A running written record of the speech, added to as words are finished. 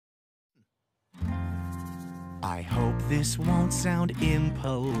I hope this won't sound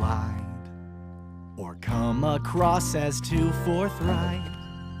impolite or come across as too forthright.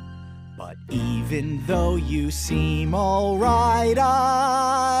 But even though you seem alright,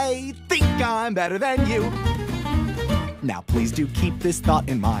 I think I'm better than you. Now please do keep this thought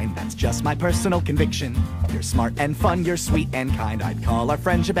in mind, that's just my personal conviction. You're smart and fun, you're sweet and kind, I'd call our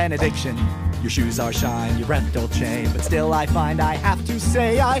friendship an addiction. Your shoes are shine, your breath dolce, but still I find I have to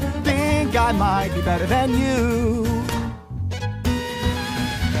say I think I might be better than you.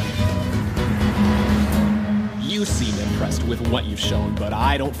 You seem impressed with what you've shown, but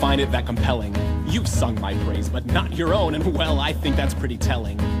I don't find it that compelling. You've sung my praise, but not your own, and well, I think that's pretty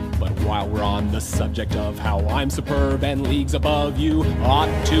telling. But while we're on the subject of how I'm superb and leagues above, you ought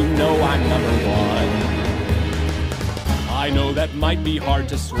to know I'm #1. I know that might be hard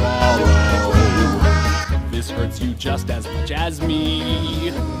to swallow. This hurts you just as much as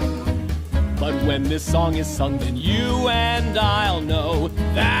me. But when this song is sung, then you and I'll know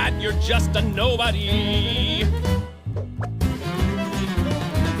that you're just a nobody.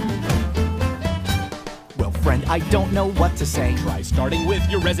 Well, friend, I don't know what to say. Try starting with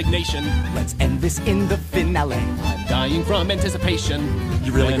your resignation. Let's end this in the finale. I'm dying from anticipation.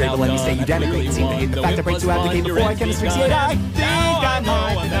 You're really great, but let me say you denigrate. Seem to hate the fact I break you out the game before I can asphyxiate. I think I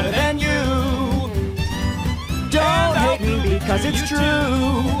might be better than you. Don't hate me because it's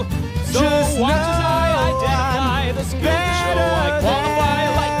true. So watch as I